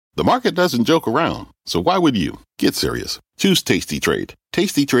The market doesn't joke around, so why would you? Get serious. Choose Tasty Trade.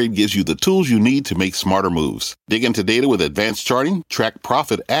 Tasty Trade gives you the tools you need to make smarter moves. Dig into data with advanced charting, track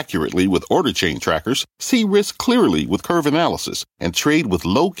profit accurately with order chain trackers, see risk clearly with curve analysis, and trade with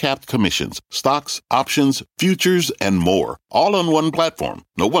low-capped commissions, stocks, options, futures, and more. All on one platform.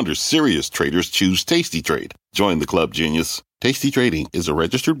 No wonder serious traders choose Tasty Trade. Join the club, genius. Tasty Trading is a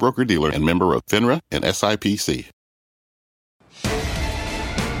registered broker-dealer and member of FINRA and SIPC.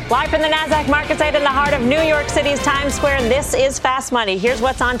 Live from the NASDAQ market site in the heart of New York City's Times Square, this is Fast Money. Here's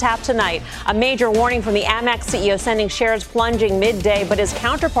what's on tap tonight. A major warning from the Amex CEO sending shares plunging midday, but his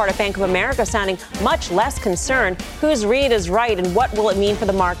counterpart at Bank of America sounding much less concerned. Whose read is right and what will it mean for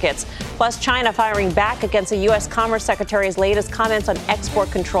the markets? Plus, China firing back against the U.S. Commerce Secretary's latest comments on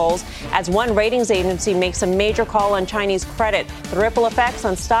export controls as one ratings agency makes a major call on Chinese credit. The ripple effects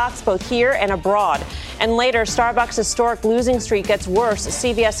on stocks both here and abroad. And later, Starbucks' historic losing streak gets worse.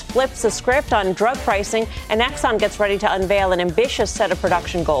 CVS flips the script on drug pricing, and Exxon gets ready to unveil an ambitious set of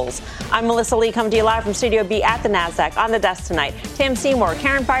production goals. I'm Melissa Lee, coming to you live from Studio B at the NASDAQ. On the desk tonight, Tim Seymour,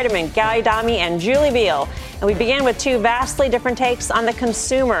 Karen Feiderman, Guy Adami, and Julie Beal. And we begin with two vastly different takes on the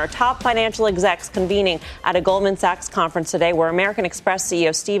consumer. Top financial execs convening at a Goldman Sachs conference today, where American Express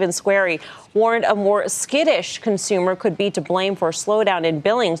CEO Stephen Squeri warned a more skittish consumer could be to blame for a slowdown in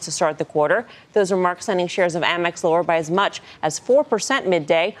billings to start the quarter. Those remarks sending shares of Amex lower by as much as 4%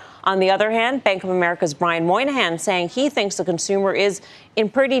 midday. On the other hand, Bank of America's Brian Moynihan saying he thinks the consumer is in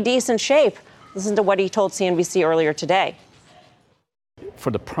pretty decent shape. Listen to what he told CNBC earlier today.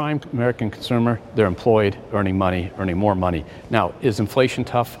 For the prime American consumer, they're employed, earning money, earning more money. Now, is inflation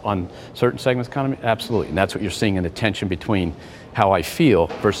tough on certain segments of the economy? Absolutely. And that's what you're seeing in the tension between how I feel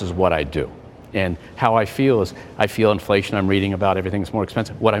versus what I do. And how I feel is I feel inflation. I'm reading about everything's more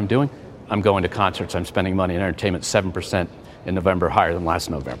expensive. What I'm doing, I'm going to concerts. I'm spending money in entertainment, 7% in November, higher than last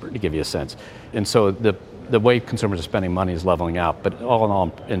November, to give you a sense. And so the way consumers are spending money is leveling out. But all in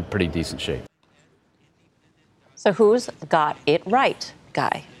all, I'm in pretty decent shape. So who's got it right,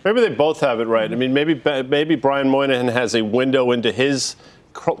 Guy? Maybe they both have it right. I mean, maybe Brian Moynihan has a window into his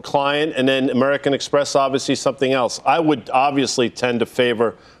client, and then American Express, obviously, something else. I would obviously tend to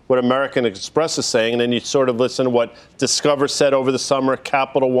favor what American Express is saying, and then you sort of listen to what Discover said over the summer,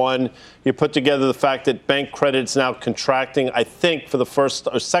 Capital One. You put together the fact that bank credit is now contracting, I think, for the first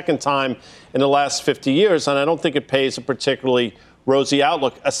or second time in the last 50 years, and I don't think it pays a particularly rosy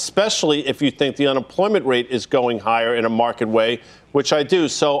outlook, especially if you think the unemployment rate is going higher in a market way, which I do.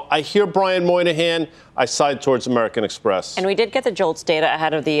 So I hear Brian Moynihan. I side towards American Express. And we did get the JOLTS data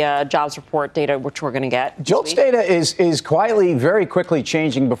ahead of the jobs report data, which we're going to get. JOLTS data is quietly, very quickly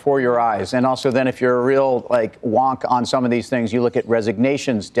changing before your eyes. And also then if you're a real wonk on some of these things, you look at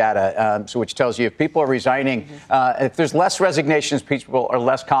resignations data, which tells you if people are resigning, if there's less resignations, people are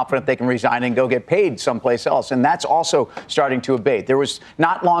less confident they can resign and go get paid someplace else. And that's also starting to abate. There was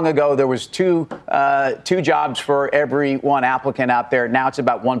not long ago, there was two jobs for every one applicant out there. Now it's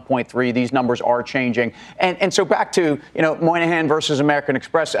about 1.3. These numbers are changing. And so back to, Moynihan versus American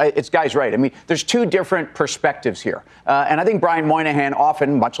Express, it's Guy's right. I mean, there's two different perspectives here. And I think Brian Moynihan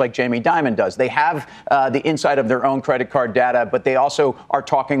often, much like Jamie Dimon does, they have the insight of their own credit card data, but they also are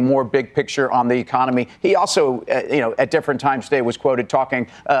talking more big picture on the economy. He also, at different times today was quoted talking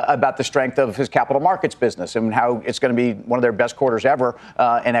about the strength of his capital markets business and how it's going to be one of their best quarters ever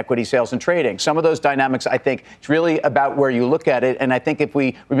in equity sales and trading. Some of those dynamics, I think, it's really about where you look at it. And I think if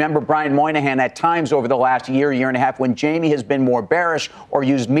we remember Brian Moynihan at times over the last year and a half, when Jamie has been more bearish or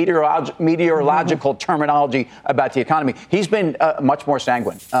used meteorological terminology about the economy, he's been much more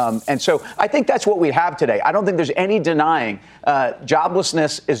sanguine. And so I think that's what we have today. I don't think there's any denying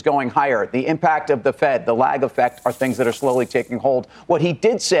joblessness is going higher. The impact of the Fed, the lag effect, are things that are slowly taking hold. What he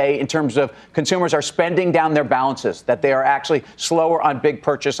did say in terms of consumers are spending down their balances, that they are actually slower on big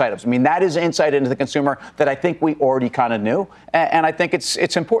purchase items. I mean, that is insight into the consumer that I think we already kind of knew. And I think it's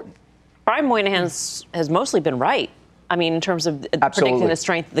important. Brian Moynihan has mostly been right. I mean, in terms of predicting the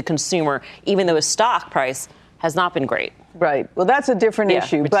strength of the consumer, even though his stock price has not been great. Right. Well, that's a different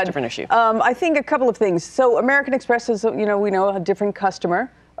issue. It's a different issue. I think a couple of things. So American Express is, we know a different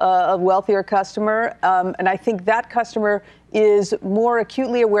customer, a wealthier customer. And I think that customer is more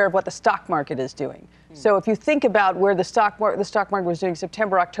acutely aware of what the stock market is doing. So if you think about where the stock market was doing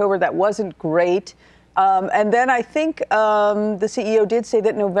September, October, that wasn't great. And then I think the CEO did say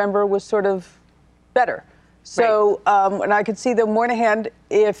that November was sort of better. So, and I could see the Moynihan,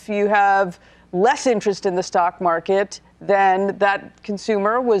 if you have less interest in the stock market, then that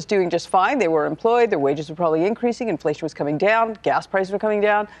consumer was doing just fine. They were employed. Their wages were probably increasing. Inflation was coming down. Gas prices were coming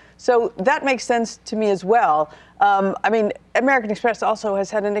down. So that makes sense to me as well. I mean, American Express also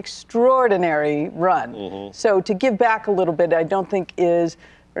has had an extraordinary run. So to give back a little bit, I don't think is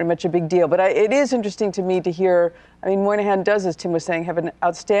very much a big deal. But it is interesting to me to hear, I mean, Moynihan does, as Tim was saying, have an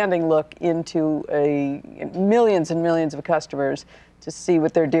outstanding look into millions and millions of customers to see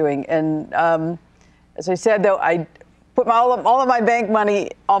what they're doing. And as I said, though, I put all of my bank money,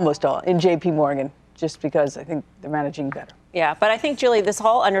 almost all, in JP Morgan, just because I think they're managing better. Yeah, but I think, Julie, this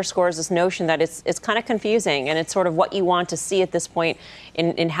all underscores this notion that it's kind of confusing, and it's sort of what you want to see at this point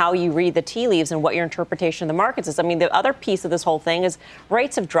in how you read the tea leaves and what your interpretation of the markets is. I mean, the other piece of this whole thing is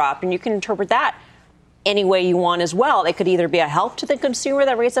rates have dropped, and you can interpret that any way you want as well. It could either be a help to the consumer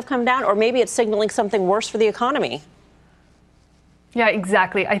that rates have come down, or maybe it's signaling something worse for the economy. Yeah,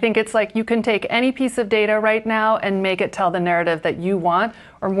 exactly. I think it's like you can take any piece of data right now and make it tell the narrative that you want,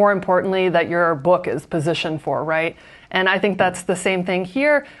 or more importantly, that your book is positioned for, right? And I think that's the same thing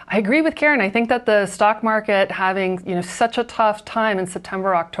here. I agree with Karen. I think that the stock market having, such a tough time in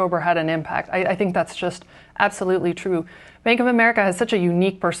September, October had an impact. I think that's just absolutely true. Bank of America has such a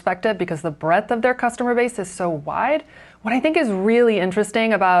unique perspective because the breadth of their customer base is so wide. What I think is really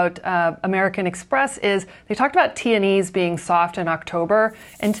interesting about American Express is they talked about T&Es being soft in October.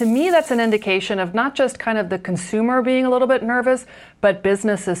 And to me, that's an indication of not just kind of the consumer being a little bit nervous, but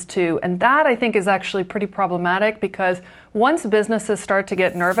businesses too. And that, I think, is actually pretty problematic because once businesses start to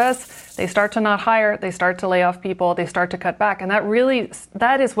get nervous, they start to not hire, they start to lay off people, they start to cut back. And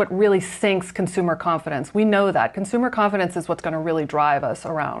that is what really sinks consumer confidence. We know that. Consumer confidence is what's going to really drive us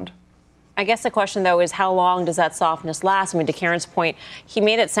around. I guess the question, though, is how long does that softness last? I mean, to Karen's point, he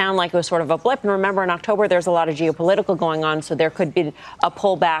made it sound like it was sort of a blip. And remember, in October, there's a lot of geopolitical going on, so there could be a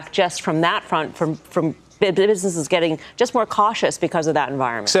pullback just from that front, from businesses getting just more cautious because of that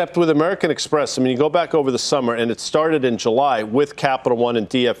environment. Except with American Express, I mean, you go back over the summer, and it started in July with Capital One and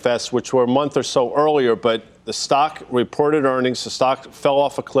DFS, which were a month or so earlier, but the stock reported earnings. The stock fell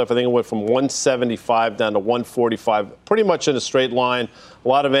off a cliff. I think it went from 175 down to 145, pretty much in a straight line. A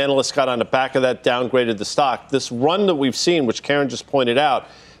lot of analysts got on the back of that, downgraded the stock. This run that we've seen, which Karen just pointed out,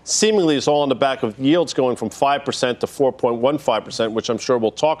 seemingly is all on the back of yields going from 5% to 4.15%, which I'm sure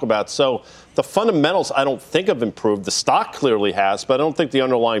we'll talk about. So the fundamentals, I don't think, have improved. The stock clearly has, but I don't think the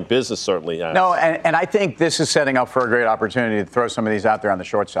underlying business certainly has. No, and I think this is setting up for a great opportunity to throw some of these out there on the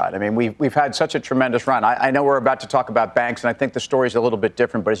short side. I mean, we've had such a tremendous run. I know we're about to talk about banks, and I think the story's a little bit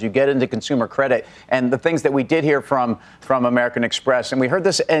different. But as you get into consumer credit and the things that we did hear from American Express, and we heard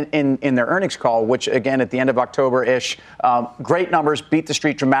this in their earnings call, which, again, at the end of October-ish, great numbers, beat the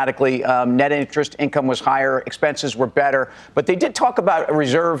street dramatically. Net interest income was higher. Expenses were better. But they did talk about a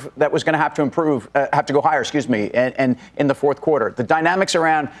reserve that was going to have to go higher, and in the fourth quarter. The dynamics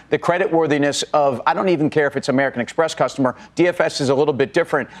around the creditworthiness of, I don't even care if it's American Express customer, DFS is a little bit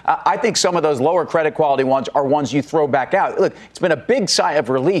different. I think some of those lower credit quality ones are ones you throw back out. Look, it's been a big sigh of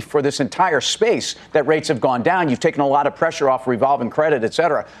relief for this entire space that rates have gone down. You've taken a lot of pressure off revolving credit, et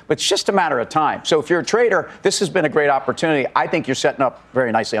cetera. But it's just a matter of time. So if you're a trader, this has been a great opportunity. I think you're setting up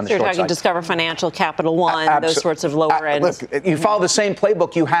very nicely on the short side. You're talking Discover Financial, Capital One, those sorts of lower ends. Look, you follow the same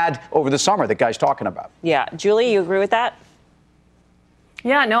playbook you had over the summer that guy's talking about. Yeah. Julie, you agree with that?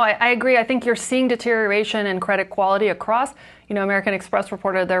 Yeah, no, I agree. I think you're seeing deterioration in credit quality across. American Express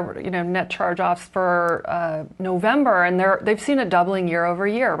reported their net charge-offs for November, and they've seen a doubling year over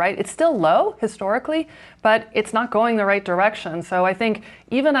year, right? It's still low historically, but it's not going the right direction. So I think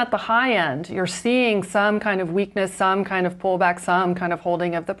even at the high end, you're seeing some kind of weakness, some kind of pullback, some kind of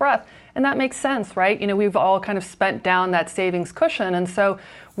holding of the breath. And that makes sense, right? We've all kind of spent down that savings cushion. And so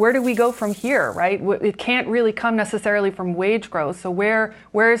where do we go from here, right? It can't really come necessarily from wage growth. So where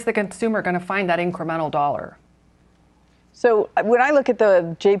is the consumer going to find that incremental dollar? So when I look at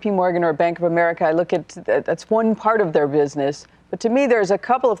the JP Morgan or Bank of America, I look at that's one part of their business. But to me, there's a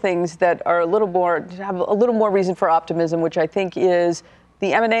couple of things that are have a little more reason for optimism, which I think is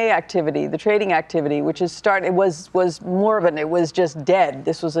the M&A activity, the trading activity, which is it was more of it was just dead.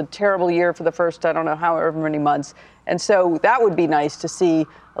 This was a terrible year for the first, I don't know, however many months. And so that would be nice to see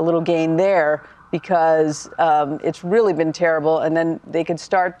a little gain there because it's really been terrible. And then they could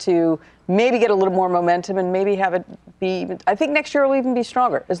start to maybe get a little more momentum and maybe have it be, I think next year will even be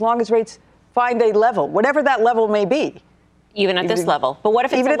stronger as long as rates find a level, whatever that level may be. Even at this level. But what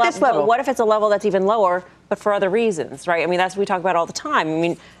if it's what if it's a level that's even lower, but for other reasons, right? I mean, that's what we talk about all the time. I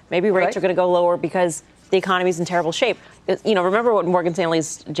mean, maybe rates are going to go lower because the economy's in terrible shape. Remember what Morgan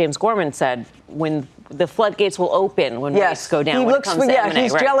Stanley's James Gorman said when the floodgates will open when rates go down.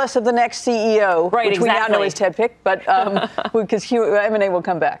 He's jealous of the next CEO, right, which we now know is Ted Pick, but because M&A will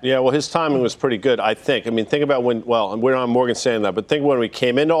come back. Yeah, well, his timing was pretty good, I think. I mean, think about when, well, we're not Morgan saying that, but think when we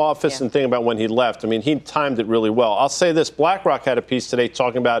came into office and think about when he left. I mean, he timed it really well. I'll say this, BlackRock had a piece today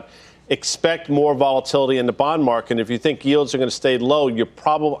talking about expect more volatility in the bond market. And if you think yields are going to stay low,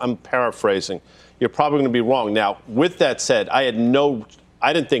 I'm paraphrasing, you're probably going to be wrong. Now, with that said, I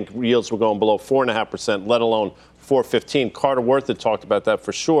didn't think yields were going below 4.5%, let alone 4.15. Carter Worth had talked about that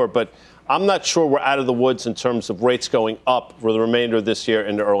for sure, but I'm not sure we're out of the woods in terms of rates going up for the remainder of this year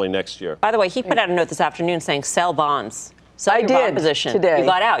into early next year. By the way, he put out a note this afternoon saying sell bonds. I did position today. You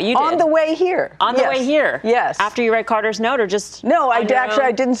got out. You did. On the way here. On the way here. Yes. After you read Carter's note, or just no? I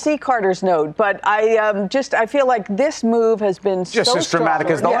didn't see Carter's note, but I feel like this move has been just as dramatic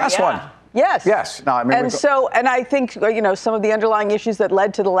as the last one. Yes. Yes. No, I mean, and I think some of the underlying issues that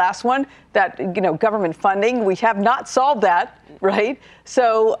led to the last one, that government funding, we have not solved that, right?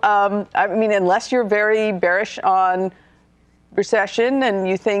 So I mean, unless you're very bearish on recession and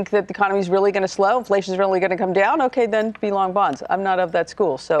you think that the economy is really going to slow, inflation is really going to come down, okay, then be long bonds. I'm not of that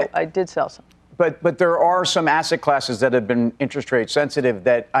school, so I did sell some. But there are some asset classes that have been interest rate sensitive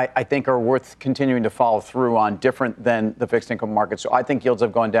that I think are worth continuing to follow through on, different than the fixed income market. So I think yields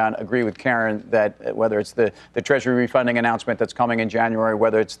have gone down. Agree with Karen that whether it's the Treasury refunding announcement that's coming in January,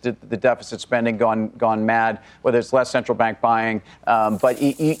 whether it's the deficit spending gone mad, whether it's less central bank buying. But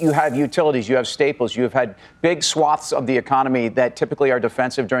you have utilities, you have staples, you have had big swaths of the economy that typically are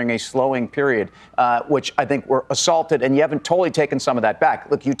defensive during a slowing period, which I think were assaulted, and you haven't totally taken some of that back.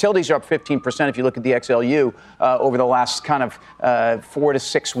 Look, utilities are up 15%. If you look at the XLU over the last kind of 4 to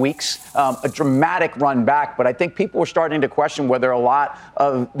 6 weeks, a dramatic run back. But I think people are starting to question whether a lot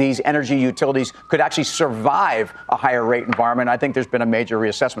of these energy utilities could actually survive a higher rate environment. I think there's been a major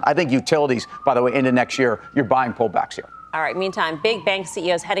reassessment. I think utilities, by the way, into next year, you're buying pullbacks here. All right. Meantime, big bank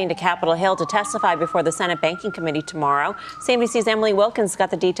CEOs heading to Capitol Hill to testify before the Senate Banking Committee tomorrow. CNBC's Emily Wilkins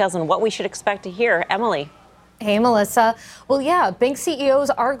got the details on what we should expect to hear. Emily. Hey, Melissa. Well, yeah, bank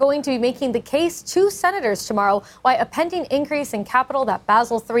CEOs are going to be making the case to senators tomorrow why a pending increase in capital, that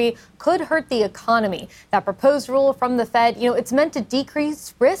Basel III, could hurt the economy. That proposed rule from the Fed, it's meant to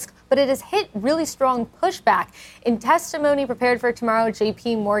decrease risk, but it has hit really strong pushback. In testimony prepared for tomorrow,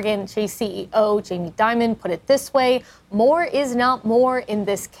 JP Morgan Chase CEO Jamie Dimon put it this way: more is not more in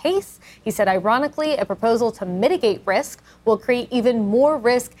this case. He said, ironically, a proposal to mitigate risk will create even more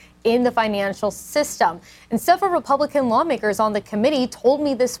risk in the financial system. And several Republican lawmakers on the committee told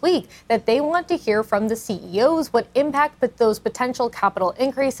me this week that they want to hear from the CEOs what impact those potential capital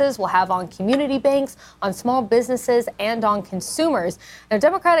increases will have on community banks, on small businesses, and on consumers. Now,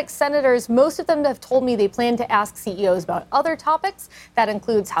 Democratic senators, most of them have told me they plan to ask CEOs about other topics. That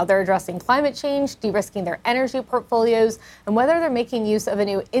includes how they're addressing climate change, de-risking their energy portfolios, and whether they're making use of a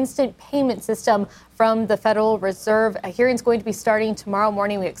new instant payment system from the Federal Reserve. A hearing's going to be starting tomorrow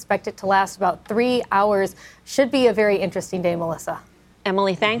morning. We expect it to last about 3 hours. Should be a very interesting day, Melissa.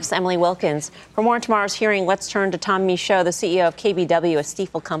 Emily, thanks. Emily Wilkins. For more on tomorrow's hearing, let's turn to Tom Michaud, the CEO of KBW, a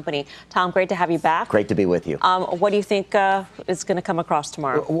Stifel company. Tom, great to have you back. Great to be with you. What do you think is going to come across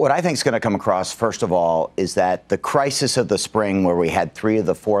tomorrow? What I think is going to come across, first of all, is that the crisis of the spring, where we had 3 of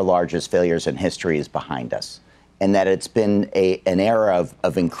the 4 largest failures in history, is behind us, and that it's been an era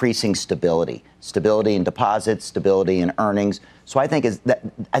of increasing stability in deposits, stability in earnings. So I think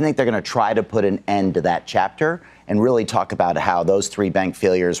they're going to try to put an end to that chapter and really talk about how those 3 bank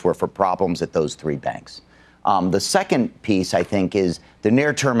failures were for problems at those 3 banks. The second piece, I think, is the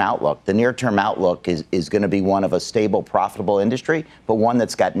near-term outlook. The near-term outlook is going to be one of a stable, profitable industry, but one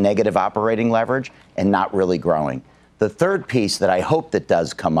that's got negative operating leverage and not really growing. The third piece that I hope that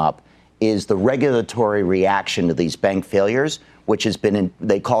does come up is the regulatory reaction to these bank failures, which has been,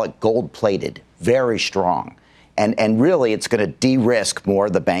 they call it gold-plated, very strong. And really, it's going to de-risk more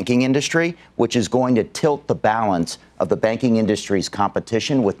the banking industry, which is going to tilt the balance of the banking industry's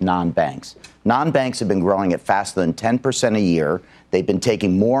competition with non-banks. Non-banks have been growing at faster than 10% a year. They've been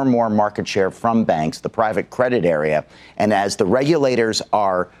taking more and more market share from banks, the private credit area. And as the regulators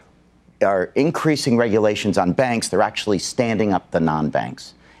are increasing regulations on banks, they're actually standing up the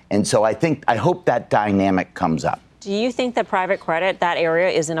non-banks. And so I hope that dynamic comes up. Do you think that private credit, that area,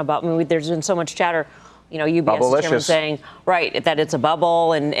 is in a bubble? I mean, there's been so much chatter, UBS chairman saying, right, that it's a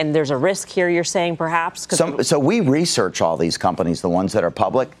bubble and there's a risk here, you're saying, perhaps? So we research all these companies, the ones that are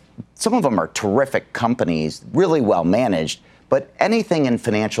public. Some of them are terrific companies, really well managed. But anything in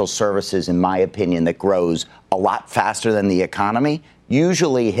financial services, in my opinion, that grows a lot faster than the economy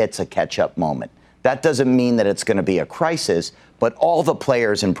usually hits a catch-up moment. That doesn't mean that it's going to be a crisis, but all the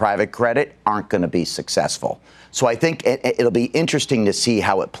players in private credit aren't going to be successful. So I think it'll be interesting to see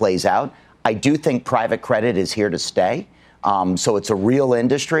how it plays out. I do think private credit is here to stay. So it's a real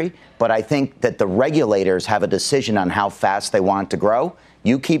industry, but I think that the regulators have a decision on how fast they want it to grow.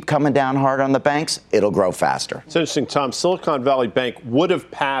 You keep coming down hard on the banks, it'll grow faster. It's interesting, Tom. Silicon Valley Bank would have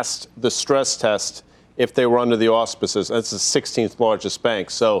passed the stress test if they were under the auspices. That's the 16th largest bank.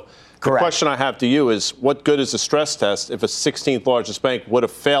 So the question I have to you is, what good is a stress test if a 16th largest bank would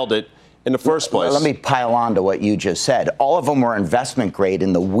have failed it in the first place? Let me pile on to what you just said. All of them were investment grade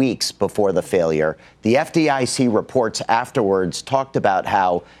in the weeks before the failure. The FDIC reports afterwards talked about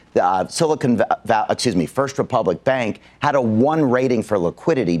how First Republic Bank had a 1 rating for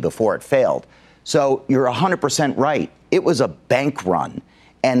liquidity before it failed. So you're 100% right. It was a bank run.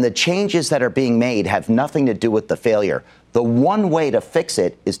 And the changes that are being made have nothing to do with the failure. The one way to fix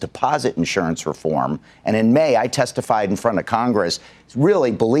it is deposit insurance reform. And in May, I testified in front of Congress,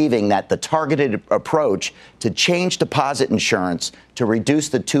 really believing that the targeted approach to change deposit insurance to reduce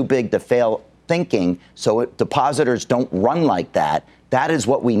the too big to fail thinking so depositors don't run like that, that is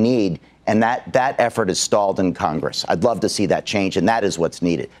what we need. And that effort is stalled in Congress. I'd love to see that change, and that is what's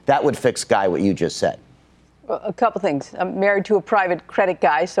needed. That would fix, Guy, what you just said. A couple things. I'm married to a private credit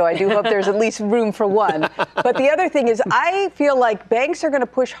guy, so I do hope there's at least room for one. But the other thing is, I feel like banks are going to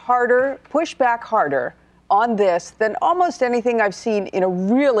push back harder on this than almost anything I've seen in a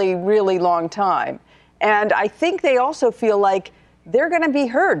really, really long time. And I think they also feel like they're going to be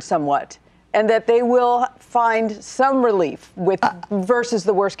heard somewhat, and that they will find some relief versus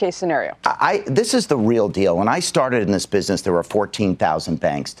the worst case scenario. This is the real deal. When I started in this business, there were 14,000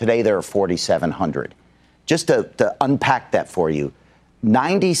 banks. Today, there are 4,700. Just to unpack that for you,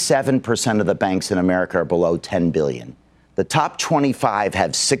 97% of the banks in America are below $10 billion. The top 25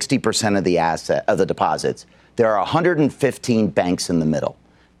 have 60% of the deposits. There are 115 banks in the middle.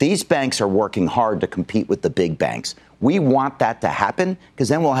 These banks are working hard to compete with the big banks. We want that to happen because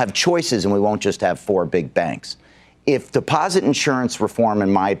then we'll have choices and we won't just have 4 big banks. If deposit insurance reform,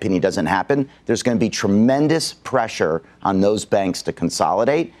 in my opinion, doesn't happen, there's going to be tremendous pressure on those banks to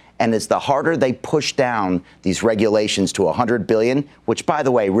consolidate. And it's the harder they push down these regulations to $100 billion, which, by the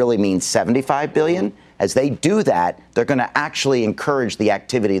way, really means $75 billion, as they do that, they're going to actually encourage the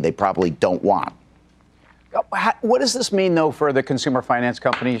activity they probably don't want. What does this mean, though, for the consumer finance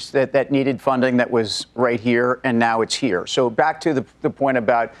companies that needed funding that was right here and now it's here? So back to the point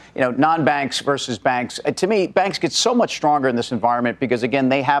about, non-banks versus banks. To me, banks get so much stronger in this environment because, again,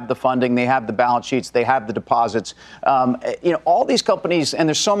 they have the funding, they have the balance sheets, they have the deposits. All these companies, and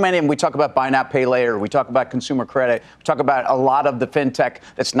there's so many of them. We talk about buy now, pay later. We talk about consumer credit. We talk about a lot of the fintech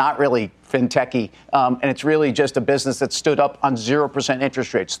that's not really fintechy, and it's really just a business that stood up on 0%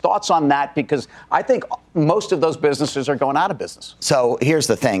 interest rates. Thoughts on that? Because I think most of those businesses are going out of business. So here's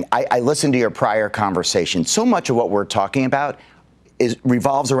the thing. I listened to your prior conversation. So much of what we're talking about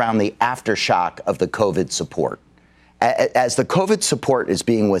revolves around the aftershock of the COVID support. As the COVID support is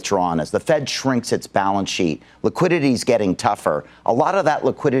being withdrawn, as the Fed shrinks its balance sheet, liquidity is getting tougher. A lot of that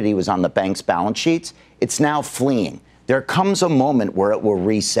liquidity was on the bank's balance sheets. It's now fleeing. There comes a moment where it will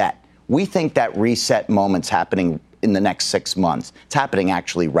reset. We think that reset moment's happening in the next 6 months. It's happening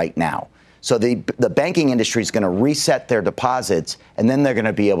actually right now. So the banking industry is going to reset their deposits, and then they're going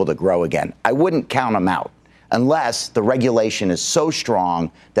to be able to grow again. I wouldn't count them out unless the regulation is so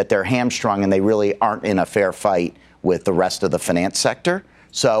strong that they're hamstrung and they really aren't in a fair fight with the rest of the finance sector.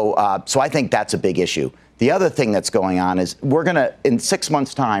 So I think that's a big issue. The other thing that's going on is we're going to, in 6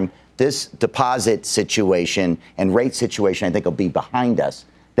 months' time, this deposit situation and rate situation, I think, will be behind us.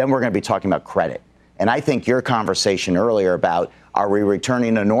 Then we're going to be talking about credit. And I think your conversation earlier about are we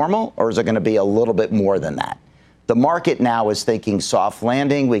returning to normal or is it going to be a little bit more than that? The market now is thinking soft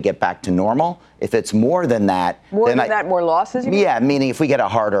landing, we get back to normal. If it's more than that... More losses? You mean? Yeah, meaning if we get a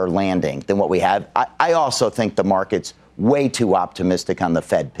harder landing than what we have. I also think the market's way too optimistic on the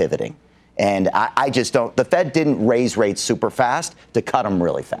Fed pivoting. And I just don't... The Fed didn't raise rates super fast to cut them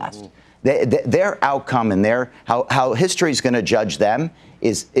really fast. Their outcome and how history is going to judge them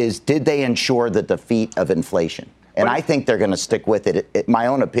is did they ensure the defeat of inflation? And I think they're going to stick with it. My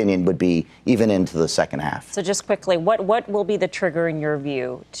own opinion would be even into the second half. So just quickly, what will be the trigger, in your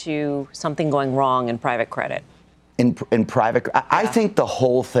view, to something going wrong in private credit? In private, I think the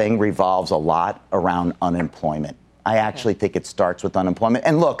whole thing revolves a lot around unemployment. I actually think it starts with unemployment.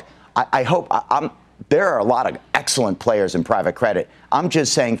 And look, I hope there are a lot of excellent players in private credit. I'm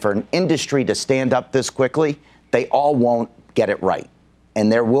just saying for an industry to stand up this quickly, they all won't get it right.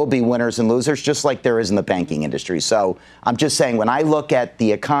 And there will be winners and losers, just like there is in the banking industry. So I'm just saying, when I look at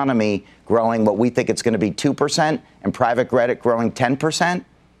the economy growing what we think it's going to be 2% and private credit growing 10%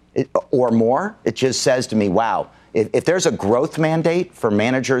 or more, it just says to me, wow, if there's a growth mandate for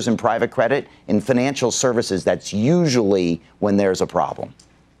managers in private credit in financial services, that's usually when there's a problem.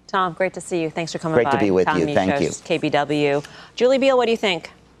 Tom, great to see you. Thanks for coming by. Great to be with Tom you. Michos, Thank you. KBW. Julie Biel, what do you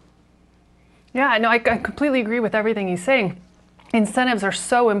think? Yeah, no, I completely agree with everything he's saying. Incentives are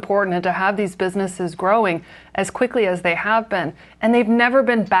so important, and to have these businesses growing as quickly as they have been. And they've never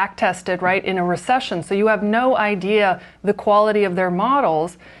been back tested, right, in a recession. So you have no idea the quality of their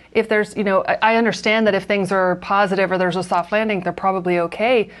models. If there's, I understand that if things are positive or there's a soft landing, they're probably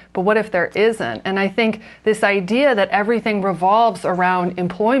okay. But what if there isn't? And I think this idea that everything revolves around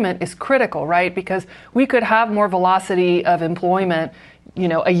employment is critical, right? Because we could have more velocity of employment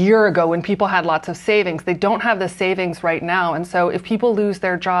a year ago when people had lots of savings. They don't have the savings right now. And so if people lose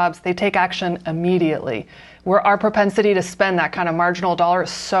their jobs, they take action immediately, where our propensity to spend that kind of marginal dollar is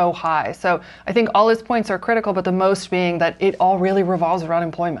so high. So I think all his points are critical, but the most being that it all really revolves around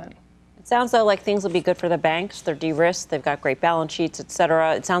employment. It sounds though like things will be good for the banks. They're de-risked. They've got great balance sheets, et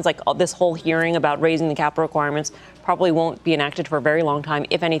cetera. It sounds like this whole hearing about raising the capital requirements probably won't be enacted for a very long time,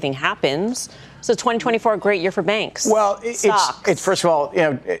 if anything happens. So 2024, a great year for banks. Well, it's first of all,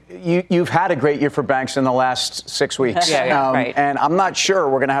 you've had a great year for banks in the last 6 weeks. Right. And I'm not sure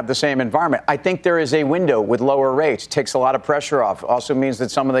we're going to have the same environment. I think there is a window with lower rates. Takes a lot of pressure off. Also means that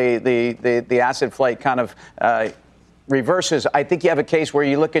some of the asset flight kind of reverses. I think you have a case where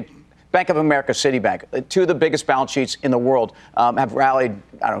you look at Bank of America, Citibank, two of the biggest balance sheets in the world, have rallied,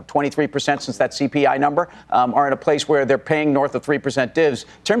 23% since that CPI number, are in a place where they're paying north of 3% divs. In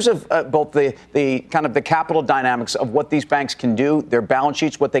terms of both the kind of the capital dynamics of what these banks can do, their balance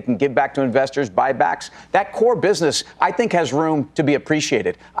sheets, what they can give back to investors, buybacks, that core business, I think, has room to be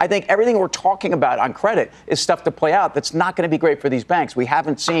appreciated. I think everything we're talking about on credit is stuff to play out that's not going to be great for these banks. We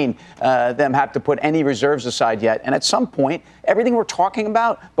haven't seen them have to put any reserves aside yet. And at some point, everything we're talking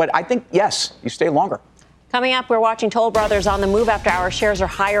about, but I think, yes, you stay longer. Coming up, we're watching Toll Brothers on the move after our shares are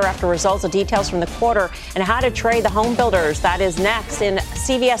higher after results. The details from the quarter and how to trade the home builders. That is next in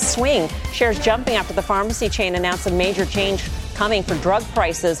CVS Swing. Shares jumping after the pharmacy chain announced a major change coming for drug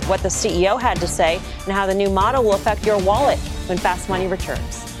prices. What the CEO had to say and how the new model will affect your wallet when Fast Money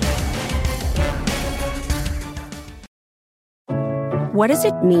returns. What does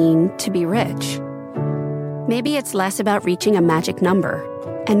it mean to be rich? Maybe it's less about reaching a magic number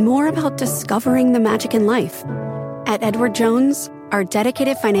and more about discovering the magic in life. At Edward Jones, our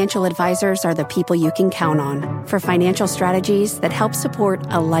dedicated financial advisors are the people you can count on for financial strategies that help support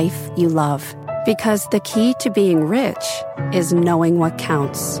a life you love. Because the key to being rich is knowing what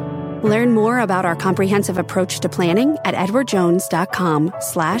counts. Learn more about our comprehensive approach to planning at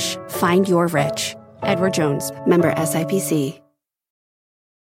edwardjones.com/findyourrich. Edward Jones, member SIPC.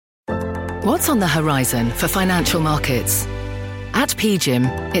 What's on the horizon for financial markets? At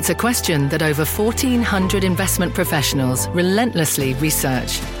PGIM, it's a question that over 1,400 investment professionals relentlessly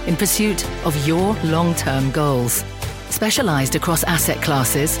research in pursuit of your long-term goals. Specialized across asset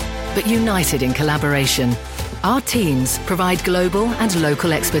classes, but united in collaboration, our teams provide global and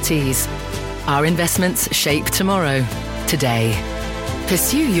local expertise. Our investments shape tomorrow, today.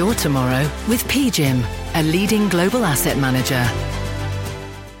 Pursue your tomorrow with PGIM, a leading global asset manager.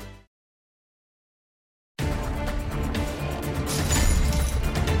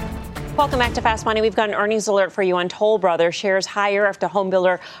 Welcome back to Fast Money. We've got an earnings alert for you on Toll Brothers. Shares higher after home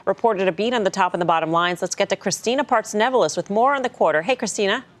builder reported a beat on the top and the bottom lines. Let's get to Christina Partsinevelos with more on the quarter. Hey,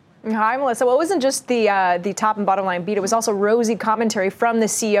 Christina. Hi, Melissa. Well, it wasn't just the top and bottom line beat. It was also rosy commentary from the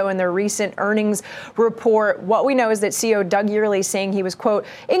CEO in their recent earnings report. What we know is that CEO Doug Yearley saying he was, quote,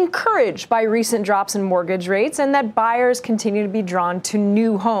 encouraged by recent drops in mortgage rates and that buyers continue to be drawn to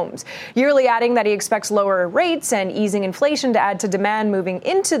new homes. Yearley adding that he expects lower rates and easing inflation to add to demand moving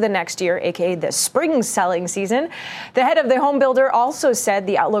into the next year, aka the spring selling season. The head of the home builder also said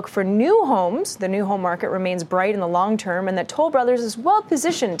the outlook for new homes, the new home market, remains bright in the long term and that Toll Brothers is well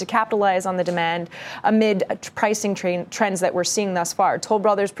positioned to capitalize on the demand amid pricing trends that we're seeing thus far. Toll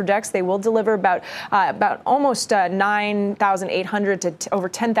Brothers projects they will deliver about almost 9,800 to over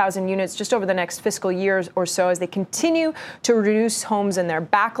 10,000 units just over the next fiscal year or so as they continue to reduce homes in their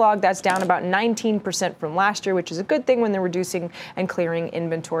backlog. That's down about 19% from last year, which is a good thing when they're reducing and clearing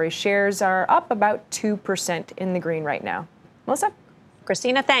inventory. Shares are up about 2% in the green right now. Melissa?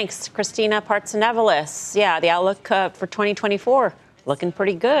 Christina, thanks. Christina Partsinevelos. Yeah, the outlook for 2024. Looking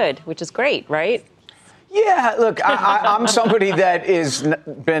pretty good, which is great, right? Yeah, look, I'm somebody that has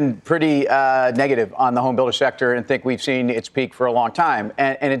been pretty negative on the home builder sector and think we've seen its peak for a long time.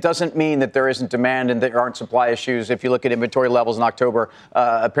 And it doesn't mean that there isn't demand and there aren't supply issues. If you look at inventory levels in October,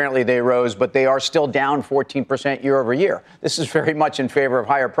 apparently they rose, but they are still down 14% year over year. This is very much in favor of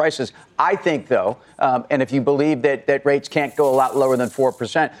higher prices. I think, though, and if you believe that rates can't go a lot lower than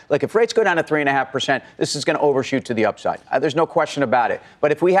 4%, like if rates go down to 3.5%, this is going to overshoot to the upside. There's no question about it.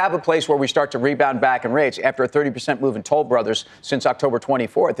 But if we have a place where we start to rebound back in rates after a 30% move in Toll Brothers since October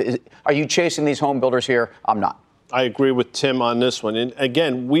 24th, are you chasing these home builders here? I'm not. I agree with Tim on this one. And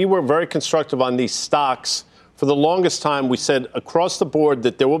again, we were very constructive on these stocks. For the longest time, we said across the board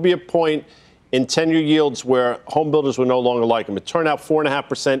that there will be a point in 10-year yields where home builders will no longer like them. It turned out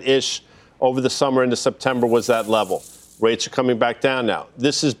 4.5%-ish over the summer into September was that level. Rates are coming back down now.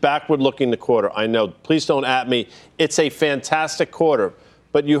 This is backward-looking the quarter. I know. Please don't at me. It's a fantastic quarter.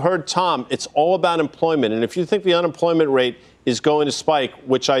 But you heard Tom, it's all about employment. And if you think the unemployment rate is going to spike,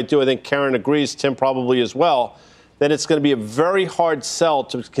 which I do, I think Karen agrees, Tim probably as well, then it's going to be a very hard sell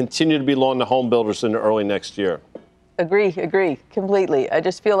to continue to be long to home builders in the early next year. Agree completely. I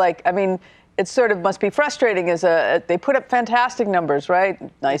just feel like, it sort of must be frustrating they put up fantastic numbers, right?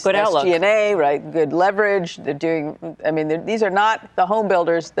 Nice good SG&A, right? Good leverage. They're doing, these are not the home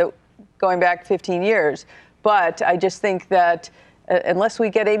builders that going back 15 years. But I just think that unless we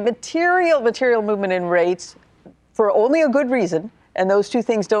get a material movement in rates for only a good reason, and those two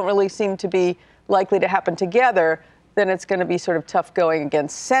things don't really seem to be likely to happen together, then it's going to be sort of tough going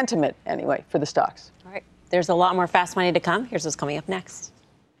against sentiment anyway for the stocks. All right. There's a lot more fast money to come. Here's what's coming up next.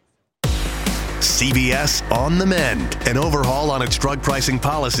 CVS on the mend. An overhaul on its drug pricing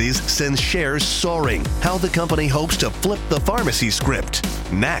policies sends shares soaring. How the company hopes to flip the pharmacy script.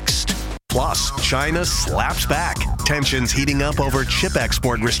 Next. Plus, China slaps back. Tensions heating up over chip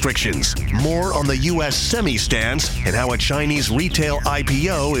export restrictions. More on the U.S. semi stance and how a Chinese retail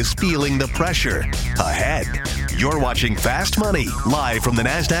IPO is feeling the pressure. Ahead, you're watching Fast Money live from the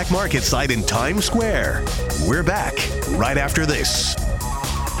NASDAQ market site in Times Square. We're back right after this.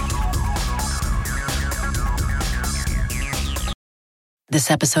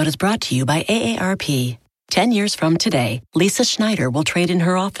 This episode is brought to you by AARP. 10 years from today, Lisa Schneider will trade in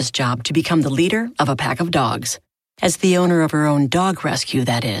her office job to become the leader of a pack of dogs. As the owner of her own dog rescue,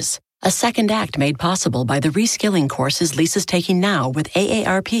 that is. A second act made possible by the reskilling courses Lisa's taking now with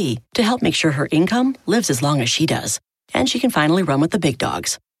AARP to help make sure her income lives as long as she does. And she can finally run with the big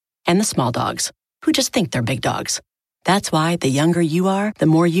dogs. And the small dogs, who just think they're big dogs. That's why the younger you are, the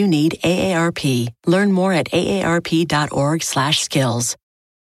more you need AARP. Learn more at aarp.org/skills.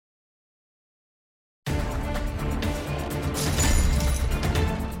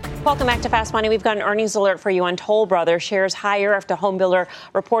 Welcome back to Fast Money. We've got an earnings alert for you on Toll Brothers. Shares higher after home builder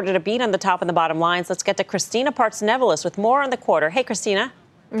reported a beat on the top and the bottom lines. Let's get to Christina Partsinevelos with more on the quarter. Hey, Christina.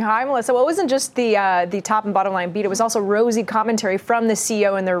 Hi, Melissa. Well, it wasn't just the top and bottom line beat. It was also rosy commentary from the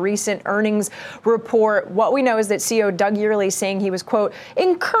CEO in their recent earnings report. What we know is that CEO Doug Yearley saying he was, quote,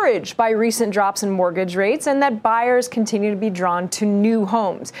 encouraged by recent drops in mortgage rates and that buyers continue to be drawn to new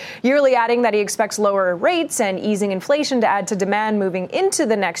homes. Yearley adding that he expects lower rates and easing inflation to add to demand moving into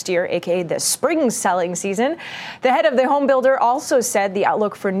the next year, aka the spring selling season. The head of the home builder also said the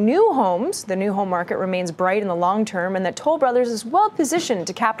outlook for new homes, the new home market, remains bright in the long term and that Toll Brothers is well positioned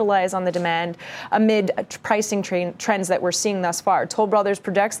to capitalize on the demand amid pricing trends that we're seeing thus far. Toll Brothers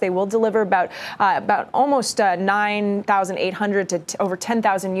projects they will deliver about almost 9,800 to over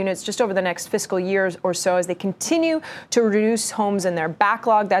 10,000 units just over the next fiscal year or so as they continue to reduce homes in their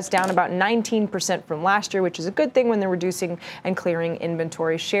backlog. That's down about 19% from last year, which is a good thing when they're reducing and clearing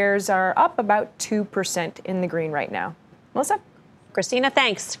inventory. Shares are up about 2% in the green right now. Melissa? Christina,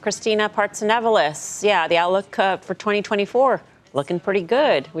 thanks. Christina Partsinevelos. Yeah, the outlook for 2024. Looking pretty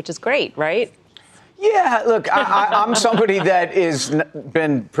good, which is great, right? Yeah, look, I'm somebody that has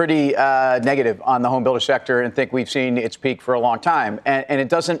been pretty negative on the home builder sector and think we've seen its peak for a long time. And it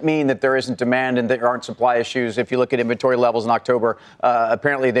doesn't mean that there isn't demand and there aren't supply issues. If you look at inventory levels in October,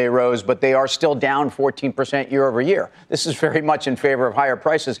 apparently they rose, but they are still down 14% year over year. This is very much in favor of higher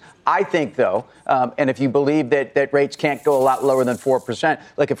prices. I think, though, and if you believe that rates can't go a lot lower than 4%,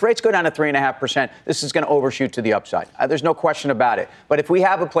 like if rates go down to 3.5%, this is going to overshoot to the upside. There's no question about it. But if we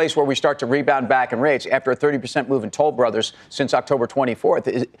have a place where we start to rebound back in rates after a 30% move in Toll Brothers since October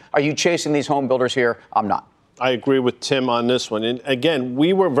 24th, are you chasing these home builders here? I'm not. I agree with Tim on this one. And again,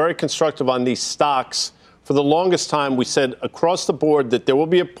 we were very constructive on these stocks. For the longest time, we said across the board that there will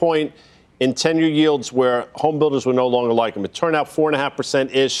be a point in 10-year yields where home builders will no longer like them. It turned out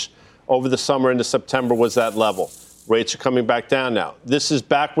 4.5%-ish over the summer into September was that level. Rates are coming back down now. This is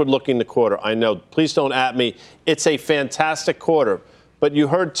backward-looking the quarter. I know. Please don't at me. It's a fantastic quarter. But you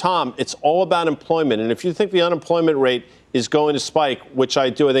heard Tom. It's all about employment. And if you think the unemployment rate is going to spike, which I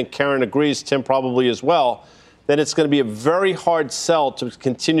do, I think Karen agrees, Tim probably as well, then it's going to be a very hard sell to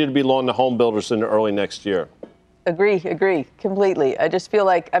continue to be long the home builders in the early next year. Agree completely. I just feel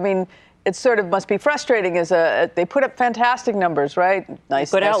like, it sort of must be frustrating they put up fantastic numbers, right? Nice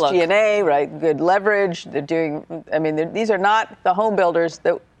good SG&A, right? Good leverage. They're doing, these are not the home builders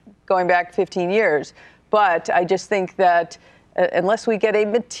that going back 15 years. But I just think that unless we get a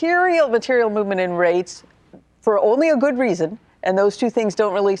material movement in rates for only a good reason, and those two things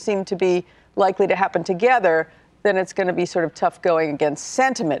don't really seem to be likely to happen together, then it's going to be sort of tough going against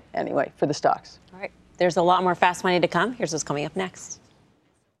sentiment anyway for the stocks. All right. There's a lot more fast money to come. Here's what's coming up next.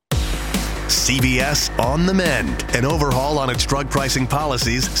 CVS on the mend. An overhaul on its drug pricing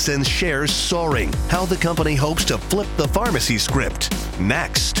policies sends shares soaring. How the company hopes to flip the pharmacy script.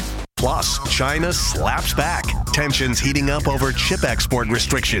 Next. Plus, China slaps back. Tensions heating up over chip export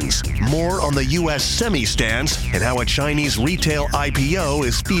restrictions. More on the U.S. semi stance and how a Chinese retail IPO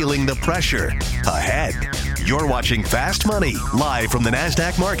is feeling the pressure. Ahead. You're watching Fast Money, live from the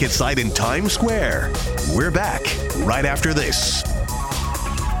NASDAQ market site in Times Square. We're back right after this.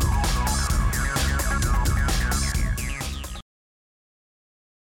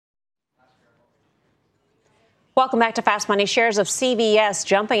 Welcome back to Fast Money. Shares of CVS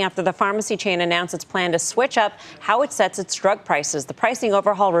jumping after the pharmacy chain announced its plan to switch up how it sets its drug prices. The pricing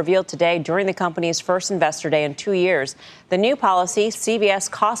overhaul revealed today during the company's first investor day in 2 years. The new policy, CVS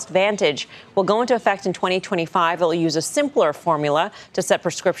Cost Vantage, will go into effect in 2025. It will use a simpler formula to set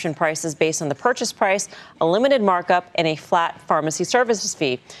prescription prices based on the purchase price, a limited markup, and a flat pharmacy services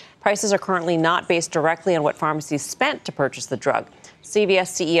fee. Prices are currently not based directly on what pharmacies spent to purchase the drug. CVS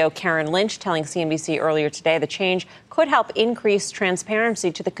CEO Karen Lynch telling CNBC earlier today the change could help increase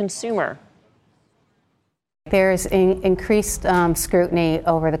transparency to the consumer. There's increased scrutiny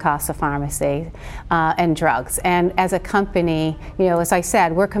over the cost of pharmacy and drugs. And as a company, as I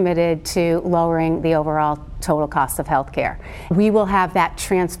said, we're committed to lowering the overall total cost of healthcare. We will have that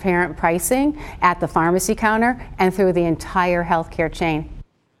transparent pricing at the pharmacy counter and through the entire healthcare chain.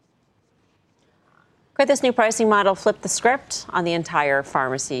 Could this new pricing model flip the script on the entire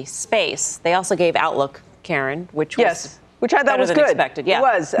pharmacy space? They also gave outlook, Karen, which was which I thought was good. Expected. Yeah. It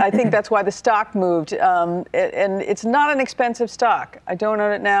was. I think that's why the stock moved. And it's not an expensive stock. I don't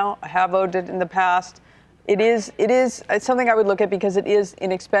own it now. I have owned it in the past. It's something I would look at because it is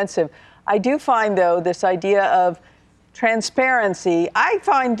inexpensive. I do find, though, this idea of transparency. I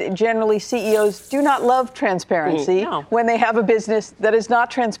find generally CEOs do not love transparency when they have a business that is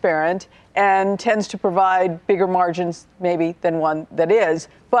not transparent and tends to provide bigger margins maybe than one that is.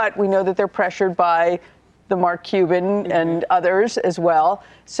 But we know that they're pressured by the Mark Cuban and others as well.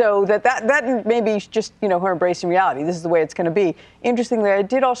 So that may be just, her embracing reality. This is the way it's going to be. Interestingly, I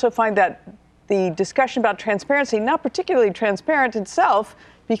did also find that the discussion about transparency, not particularly transparent itself,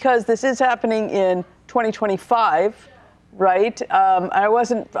 because this is happening in 2025. Right. They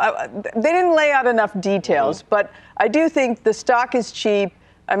didn't lay out enough details, but I do think the stock is cheap.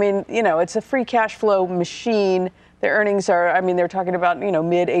 It's a free cash flow machine. The earnings are, they're talking about,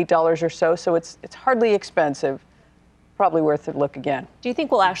 mid $8 or so. So it's hardly expensive. Probably worth a look again. Do you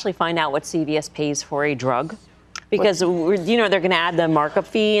think we'll actually find out what CVS pays for a drug? Because, they're going to add the markup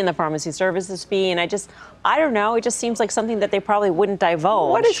fee and the pharmacy services fee. And I don't know. It just seems like something that they probably wouldn't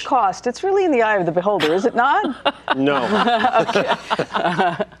divulge. What is cost? It's really in the eye of the beholder, is it not? No.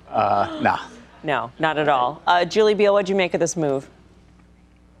 No. No, not at all. Julie Biel, what'd you make of this move?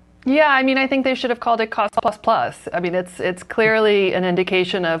 Yeah, I think they should have called it cost plus. It's clearly an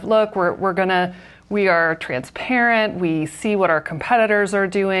indication of, look, we are transparent. We see what our competitors are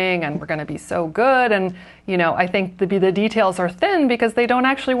doing, and we're going to be so good. And, I think the details are thin because they don't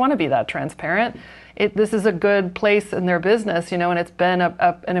actually want to be that transparent. This is a good place in their business, and it's been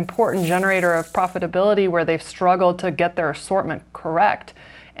an important generator of profitability where they've struggled to get their assortment correct.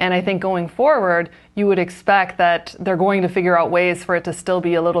 And I think going forward, you would expect that they're going to figure out ways for it to still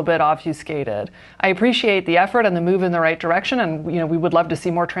be a little bit obfuscated. I appreciate the effort and the move in the right direction. And, we would love to see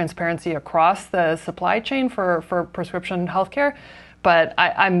more transparency across the supply chain for prescription healthcare. But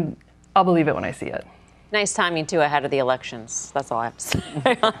I'll believe it when I see it. Nice timing, too, ahead of the elections. That's all I have to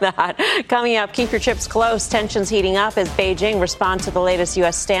say on that. Coming up, keep your chips close. Tensions heating up as Beijing responds to the latest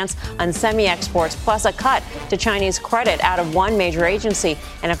U.S. stance on semi-exports, plus a cut to Chinese credit out of one major agency.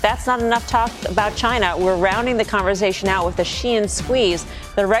 And if that's not enough talk about China, we're rounding the conversation out with the Shein squeeze,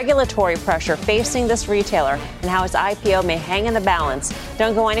 the regulatory pressure facing this retailer, and how its IPO may hang in the balance.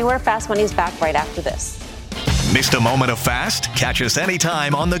 Don't go anywhere. Fast Money's back right after this. Missed a moment of Fast? Catch us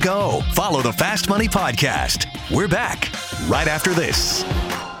anytime on the go. Follow the Fast Money Podcast. We're back right after this.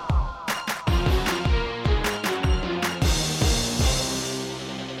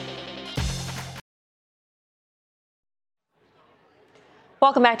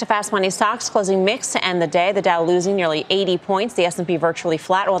 Welcome back to Fast Money. Stocks closing mixed to end the day. The Dow losing nearly 80 points. The S&P virtually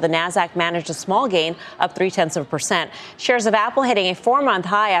flat, while the Nasdaq managed a small gain, up 0.3%. Shares of Apple hitting a 4-month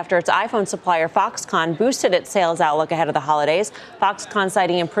high after its iPhone supplier Foxconn boosted its sales outlook ahead of the holidays. Foxconn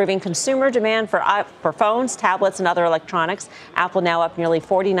citing improving consumer demand for phones, tablets, and other electronics. Apple now up nearly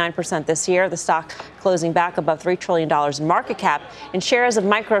 49% this year. The stock closing back above $3 trillion in market cap. And shares of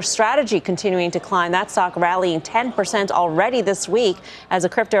MicroStrategy continuing to climb. That stock rallying 10% already this week as a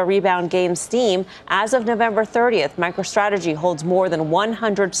crypto rebound gains steam. As of November 30th, MicroStrategy holds more than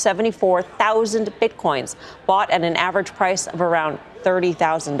 174,000 bitcoins, bought at an average price of around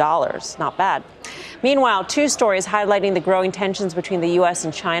 $30,000. Not bad. Meanwhile, two stories highlighting the growing tensions between the U.S.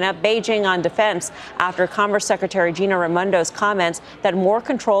 and China. Beijing on defense after Commerce Secretary Gina Raimondo's comments that more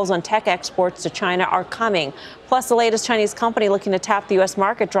controls on tech exports to China are coming. Plus, the latest Chinese company looking to tap the U.S.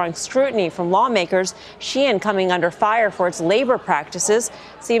 market, drawing scrutiny from lawmakers. Shein coming under fire for its labor practices.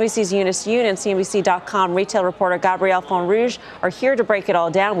 CNBC's Eunice Yoon and CNBC.com retail reporter Gabrielle Fonrouge are here to break it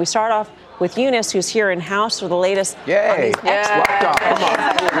all down. We start off with Eunice, who's here in-house for the latest. Yay. Welcome.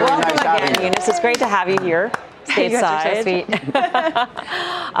 Welcome again, Eunice. It's great to have you here stateside.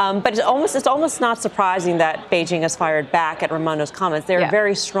 But it's almost not surprising that Beijing has fired back at Raimondo's comments. They're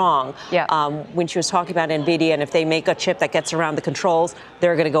very strong. When she was talking about NVIDIA, and if they make a chip that gets around the controls,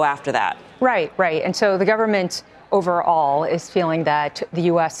 they're going to go after that. Right. And so the government overall is feeling that the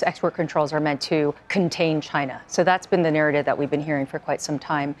U.S. export controls are meant to contain China. So that's been the narrative that we've been hearing for quite some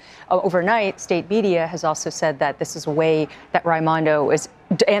time. Overnight, state media has also said that this is a way that Raimondo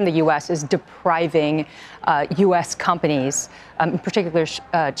and the U.S. is depriving U.S. companies, in particular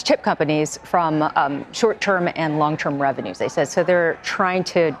chip companies, from short-term and long-term revenues, they said. So they're trying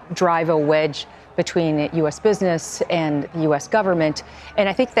to drive a wedge between U.S. business and the U.S. government. And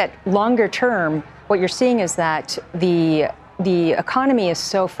I think that longer term, what you're seeing is that the economy is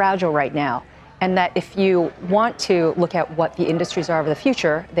so fragile right now, and that if you want to look at what the industries are of the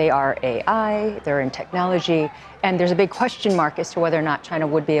future, they are AI, they're in technology, and there's a big question mark as to whether or not China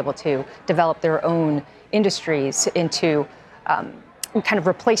would be able to develop their own industries into kind of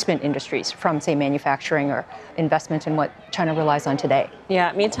replacement industries from, say, manufacturing or investment in what China relies on today.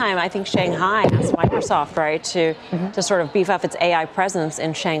 Yeah, meantime, I think Shanghai asked Microsoft, right, to sort of beef up its AI presence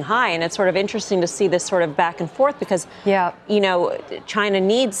in Shanghai. And it's sort of interesting to see this sort of back and forth because, China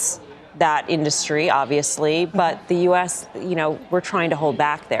needs that industry, obviously, but the U.S., we're trying to hold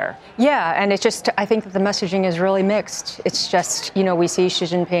back there. Yeah, and it's just, I think that the messaging is really mixed. It's just, we see Xi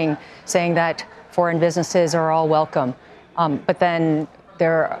Jinping saying that foreign businesses are all welcome. But then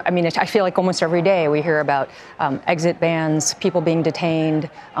I feel like almost every day we hear about exit bans, people being detained,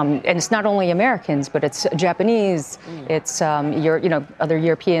 and it's not only Americans, but it's Japanese, it's other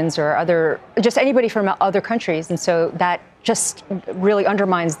Europeans or just anybody from other countries, and so that just really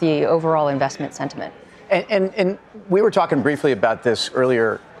undermines the overall investment sentiment. And we were talking briefly about this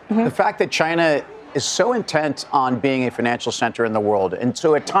earlier. The fact that China is so intent on being a financial center in the world, and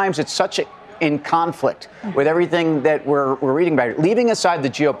so at times it's such in conflict with everything that we're reading about. Leaving aside the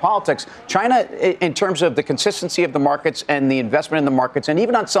geopolitics, China, in terms of the consistency of the markets and the investment in the markets, and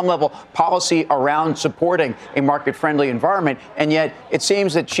even on some level, policy around supporting a market-friendly environment, and yet it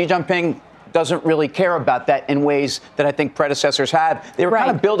seems that Xi Jinping doesn't really care about that in ways that I think predecessors have. They were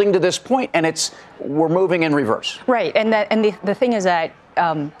kind of building to this point, and we're moving in reverse. Right, and the thing is that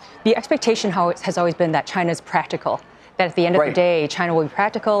the expectation has always been that China's practical. That at the end of the day, China will be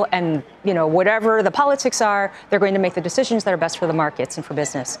practical, and whatever the politics are, they're going to make the decisions that are best for the markets and for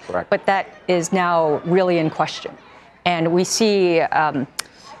business. Correct. But that is now really in question, and we see.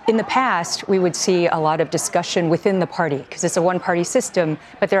 In the past, we would see a lot of discussion within the party because it's a one-party system,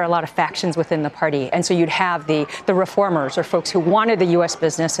 but there are a lot of factions within the party. And so you'd have the reformers or folks who wanted the U.S.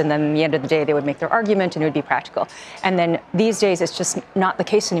 business, and then at the end of the day, they would make their argument and it would be practical. And then these days, it's just not the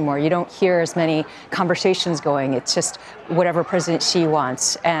case anymore. You don't hear as many conversations going. It's just whatever President Xi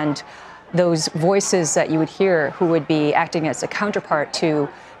wants. And those voices that you would hear who would be acting as a counterpart to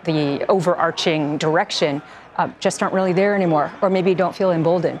the overarching direction just aren't really there anymore, or maybe don't feel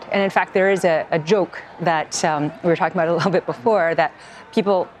emboldened. And in fact, there is a joke that we were talking about a little bit before, that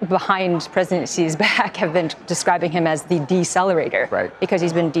people behind President Xi's back have been describing him as the decelerator, because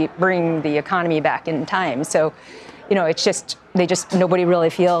he's been bringing the economy back in time. So, it's just, nobody really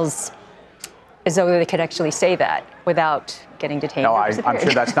feels as though they could actually say that without getting detained. No, I'm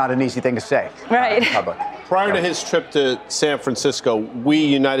sure that's not an easy thing to say. Right. In public. Prior to his trip to San Francisco, we,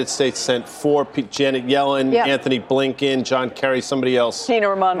 United States, sent 4 people, Janet Yellen, Anthony Blinken, John Kerry, somebody else. Gina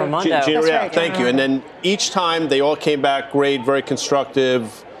Raimondo. Thank you. And then each time they all came back great, very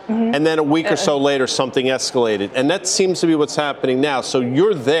constructive. And then a week or so later, something escalated. And that seems to be what's happening now. So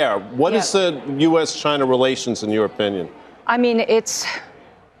you're there. What is the U.S.-China relations, in your opinion? I mean, it's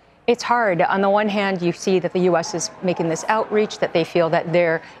hard. On the one hand, you see that the U.S. is making this outreach, that they feel that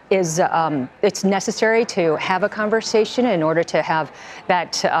there is, it's necessary to have a conversation in order to have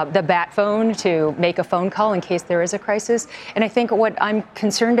that, the bat phone to make a phone call in case there is a crisis. And I think what I'm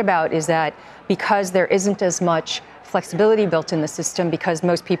concerned about is that because there isn't as much flexibility built in the system, because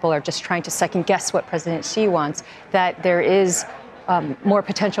most people are just trying to second guess what President Xi wants, that there is more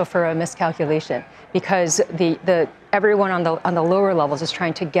potential for a miscalculation, because everyone on the lower levels is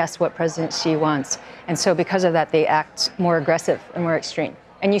trying to guess what President Xi wants, and so because of that, they act more aggressive and more extreme.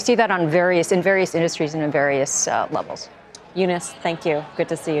 And you see that in various industries and in various levels. Eunice, thank you. Good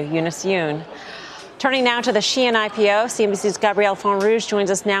to see you, Eunice Yoon. Turning now to the Shein IPO, CNBC's Gabrielle Fonrouge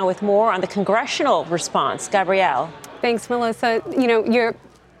joins us now with more on the congressional response. Gabrielle. Thanks, Melissa.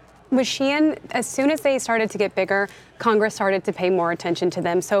 With Shein, as soon as they started to get bigger, Congress started to pay more attention to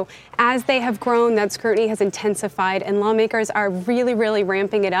them. So as they have grown, that scrutiny has intensified, and lawmakers are really, really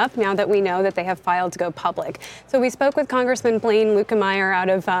ramping it up now that we know that they have filed to go public. So we spoke with Congressman Blaine Luetkemeyer out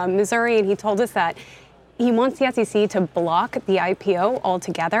of Missouri, and he told us that he wants the SEC to block the IPO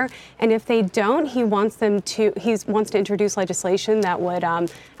altogether, and if they don't, he wants to introduce legislation that would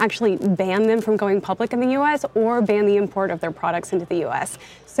actually ban them from going public in the U.S. or ban the import of their products into the U.S.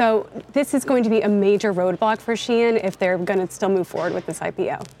 So this is going to be a major roadblock for Shein if they're going to still move forward with this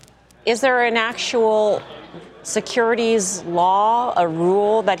IPO. Is there an actual securities law, a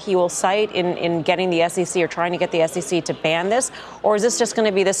rule that he will cite in getting the SEC or trying to get the SEC to ban this? Or is this just going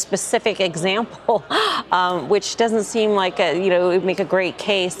to be this specific example, which doesn't seem like, it would make a great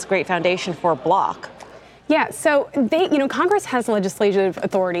case, great foundation for a block? Yeah, so Congress has legislative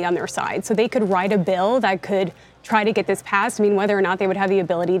authority on their side, so they could write a bill that could try to get this passed. I mean, whether or not they would have the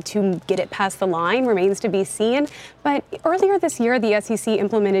ability to get it past the line remains to be seen. But earlier this year, the SEC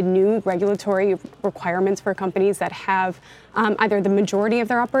implemented new regulatory requirements for companies that have either the majority of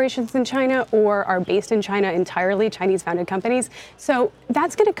their operations in China or are based in China entirely, Chinese-founded companies. So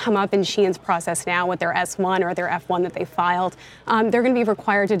that's going to come up in Shein's process now with their S1 or their F1 that they filed. They're going to be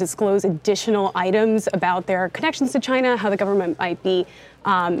required to disclose additional items about their connections to China, how the government might be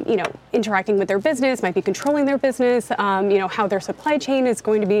interacting with their business, might be controlling their business, how their supply chain is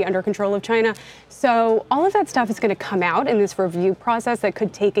going to be under control of China. So all of that stuff is going to come out in this review process that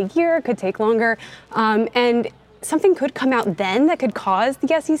could take a year, could take longer. And something could come out then that could cause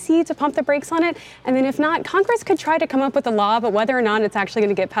the SEC to pump the brakes on it. And then if not, Congress could try to come up with a law, but whether or not it's actually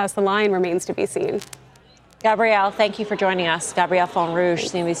going to get past the line remains to be seen. Gabrielle, thank you for joining us. Gabrielle Fonrouge,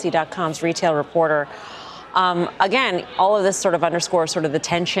 CNBC.com's retail reporter. Again, all of this sort of underscores sort of the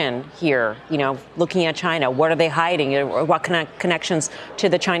tension here, looking at China. What are they hiding? What connections to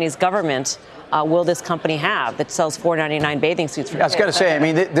the Chinese government will this company have that sells $4.99 bathing suits for kids? I was going to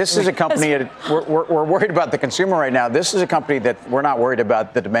say, this is a company, we're worried about the consumer right now. This is a company that we're not worried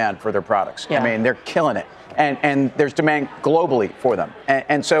about the demand for their products. Yeah. They're killing it. And there's demand globally for them.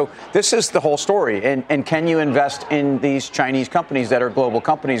 And so this is the whole story. And can you invest in these Chinese companies that are global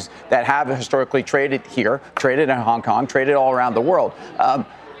companies that have historically traded here, traded in Hong Kong, traded all around the world?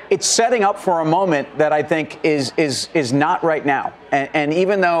 It's setting up for a moment that I think is not right now. And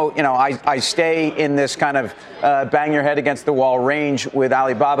even though, I stay in this kind of bang your head against the wall range with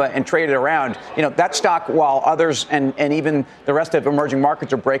Alibaba and trade it around, that stock, while others and even the rest of emerging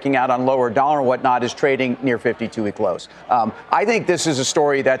markets are breaking out on lower dollar and whatnot, is trading near 52-week lows. I think this is a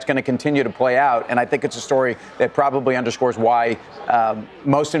story that's going to continue to play out. And I think it's a story that probably underscores why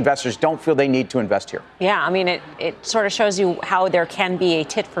most investors don't feel they need to invest here. Yeah, it sort of shows you how there can be a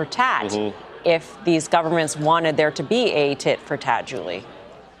tit for tat if these governments wanted there to be a tit for tat, Julie.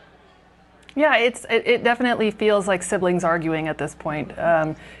 Yeah, it definitely feels like siblings arguing at this point.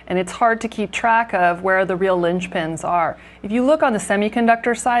 And it's hard to keep track of where the real linchpins are. If you look on the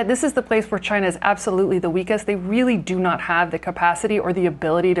semiconductor side, this is the place where China is absolutely the weakest. They really do not have the capacity or the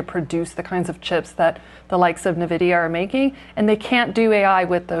ability to produce the kinds of chips that the likes of NVIDIA are making, and they can't do AI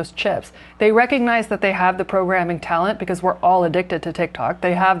with those chips. They recognize that they have the programming talent because we're all addicted to TikTok.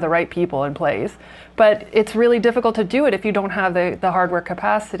 They have the right people in place. But it's really difficult to do it if you don't have the hardware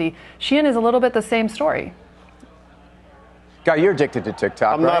capacity. Shein is a little bit the same story. Guy, you're addicted to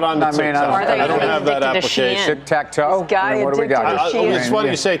TikTok. I'm not on the TikTok. I don't have that application. Tic-tac-toe. Guy What do we got? It's funny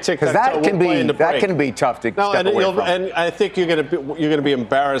you say tic-tac-toe. That can be tough to step away from. And I think you're going to be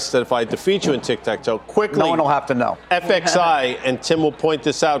embarrassed that if I defeat you in tic-tac-toe quickly. No one will have to know. FXI, and Tim will point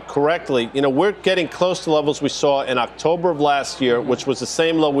this out correctly. We're getting close to levels we saw in October of last year, which was the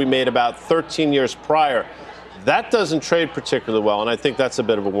same low we made about 13 years prior. That doesn't trade particularly well, and I think that's a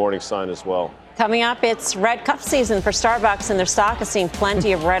bit of a warning sign as well. Coming up, it's red cup season for Starbucks, and their stock has seen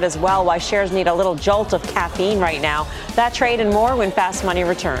plenty of red as well, why shares need a little jolt of caffeine right now. That trade and more when Fast Money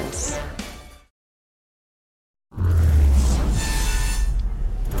returns.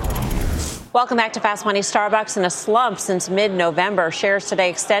 Welcome back to Fast Money. Starbucks in a slump since mid-November. Shares today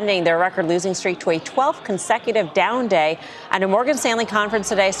extending their record losing streak to a 12th consecutive down day. At a Morgan Stanley conference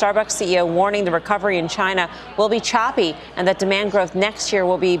today, Starbucks CEO warning the recovery in China will be choppy and that demand growth next year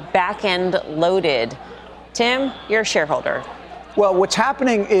will be back-end loaded. Tim, you're a shareholder. Well, what's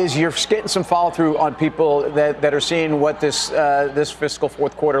happening is you're getting some follow-through on people that are seeing what this fiscal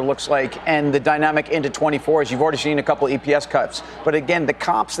fourth quarter looks like and the dynamic into 24, as you've already seen a couple of EPS cuts. But again, the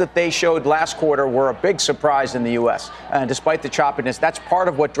comps that they showed last quarter were a big surprise in the U.S. Despite the choppiness, that's part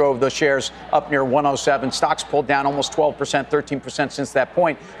of what drove those shares up near 107. Stocks pulled down almost 12%, 13% since that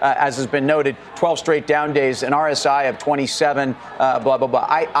point, as has been noted. 12 straight down days, an RSI of 27, blah, blah, blah.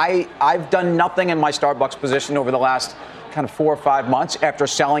 I've done nothing in my Starbucks position over the last kind of 4 or 5 months after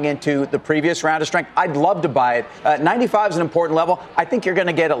selling into the previous round of strength. I'd love to buy it. 95 is an important level. I think you're going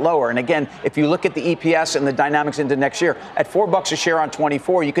to get it lower. And again, if you look at the EPS and the dynamics into next year, at $4 a share on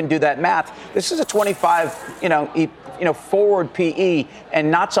 24, you can do that math. This is a 25, forward PE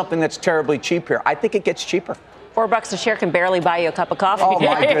and not something that's terribly cheap here. I think it gets cheaper. $4 a share can barely buy you a cup of coffee. Oh,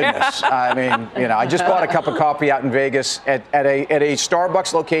 my goodness. I mean, I just bought a cup of coffee out in Vegas at a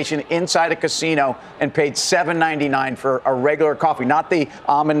Starbucks location inside a casino and paid $7.99 for a regular coffee, not the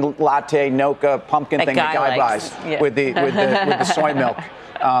almond latte, Noka, pumpkin thing that Guy buys with the soy milk.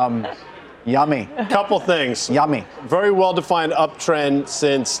 Yummy. Couple things. Yummy. Very well-defined uptrend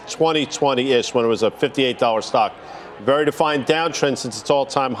since 2020-ish when it was a $58 stock. Very defined downtrend since its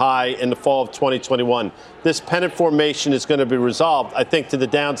all-time high in the fall of 2021. This pennant formation is going to be resolved, I think, to the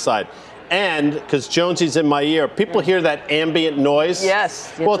downside. And because Jonesy's in my ear, people hear that ambient noise.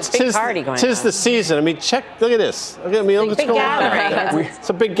 Yes. Well, it's a big party going on. Tis the season. I mean, look at this. Look at me. Look what's going on.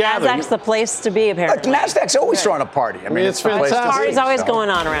 It's a big gathering. NASDAQ's the place to be, apparently. NASDAQ's always throwing a party. I mean, it's fantastic. The party's always going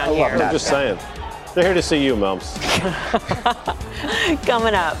on around here. I'm just saying. They're here to see you, Mums.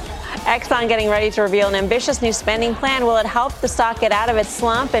 Coming up. Exxon getting ready to reveal an ambitious new spending plan. Will it help the stock get out of its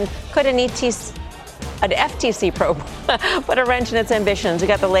slump? And could an FTC probe put a wrench in its ambitions? We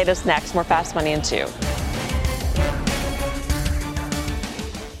got the latest next. More Fast Money in 2.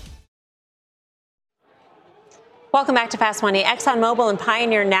 Welcome back to Fast Money. ExxonMobil and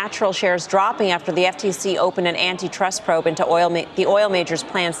Pioneer Natural shares dropping after the FTC opened an antitrust probe into the oil major's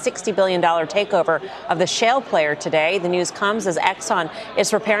planned $60 billion takeover of the shale player today. The news comes as Exxon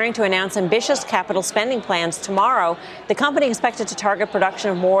is preparing to announce ambitious capital spending plans tomorrow. The company expected to target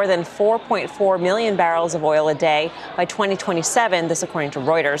production of more than 4.4 million barrels of oil a day by 2027, this according to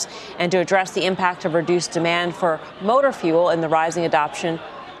Reuters, and to address the impact of reduced demand for motor fuel and the rising adoption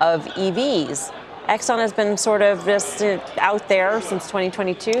of EVs. Exxon has been sort of just out there since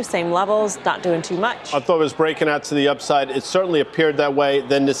 2022, same levels, not doing too much. I thought it was breaking out to the upside. It certainly appeared that way.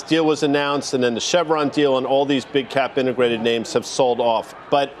 Then this deal was announced, and then the Chevron deal and all these big cap integrated names have sold off.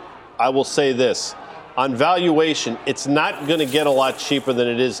 But I will say this. On valuation, it's not going to get a lot cheaper than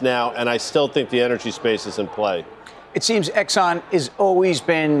it is now, and I still think the energy space is in play. It seems Exxon has always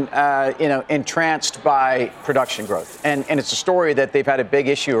been, entranced by production growth. And it's a story that they've had a big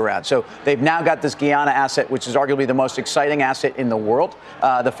issue around. So they've now got this Guyana asset, which is arguably the most exciting asset in the world.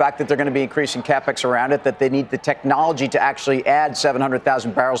 The fact that they're going to be increasing capex around it, that they need the technology to actually add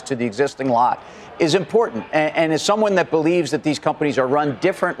 700,000 barrels to the existing lot is important. And as someone that believes that these companies are run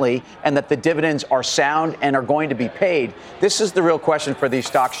differently and that the dividends are sound and are going to be paid, this is the real question for these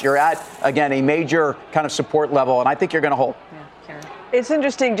stocks. You're at, again, a major kind of support level, and I think you're going to hold. It's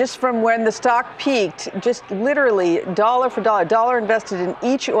interesting, just from when the stock peaked, just literally dollar for dollar invested in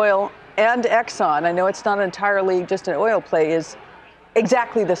each oil and Exxon. I know it's not entirely just an oil play, is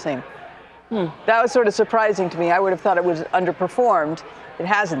exactly the same. That was sort of surprising to me. I would have thought it was underperformed. It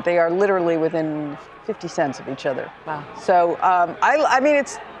hasn't. They are literally within 50 cents of each other. Wow. So, I mean,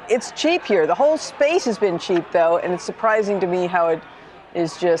 it's cheap here. The whole space has been cheap, though, and it's surprising to me how it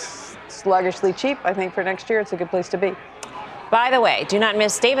is just sluggishly cheap. I think for next year, it's a good place to be. By the way, do not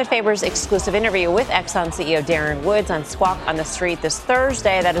miss David Faber's exclusive interview with Exxon CEO Darren Woods on Squawk on the Street this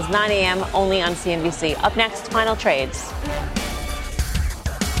Thursday. That is 9 a.m. only on CNBC. Up next, final trades.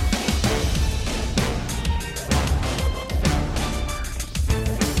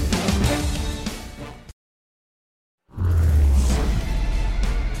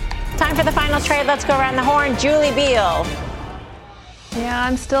 Time for the final trade. Let's go around the horn. Julie Beal. Yeah,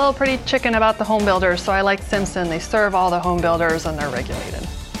 I'm still pretty chicken about the home builders, so I like Simpson. They serve all the home builders and they're regulated.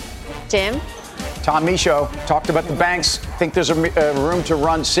 Tim? Tom Michaud talked about the banks. Think there's a room to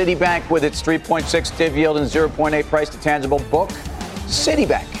run Citibank with its 3.6 div yield and 0.8 price to tangible book.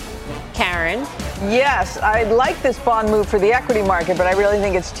 Citibank. Karen? Yes, I like this bond move for the equity market, but I really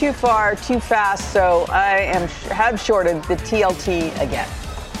think it's too far, too fast, so I have shorted the TLT again.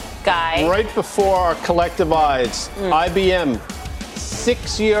 Guy? Right before our collective eyes, IBM.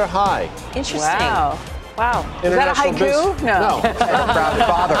 6-year high. Interesting. Wow. Is that a haiku? No. Proud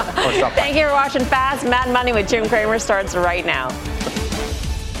father or something. Thank you for watching Fast Mad Money with Jim Cramer. Starts right now.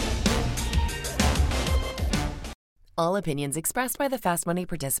 All opinions expressed by the Fast Money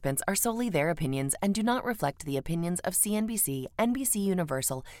participants are solely their opinions and do not reflect the opinions of CNBC, NBC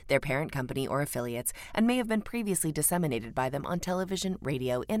Universal, their parent company, or affiliates, and may have been previously disseminated by them on television,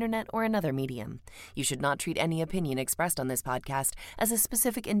 radio, internet, or another medium. You should not treat any opinion expressed on this podcast as a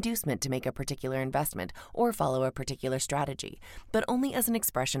specific inducement to make a particular investment or follow a particular strategy, but only as an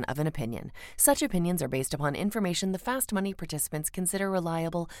expression of an opinion. Such opinions are based upon information the Fast Money participants consider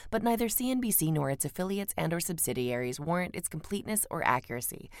reliable, but neither CNBC nor its affiliates and or subsidiaries warrant its completeness or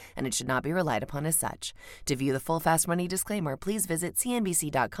accuracy, and it should not be relied upon as such. To view the full Fast Money disclaimer, please visit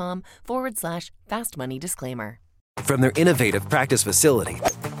cnbc.com/Fast Money Disclaimer. From their innovative practice facility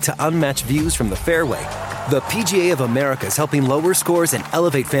to unmatched views from the fairway, the PGA of America is helping lower scores and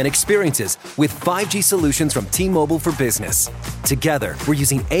elevate fan experiences with 5G solutions from T-Mobile for Business. Together, we're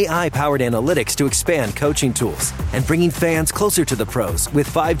using AI-powered analytics to expand coaching tools and bringing fans closer to the pros with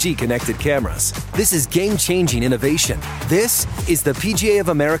 5G connected cameras. This is game-changing innovation. This is the PGA of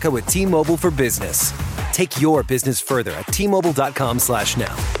America with T-Mobile for Business. Take your business further at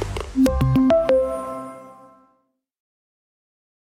T-Mobile.com/now.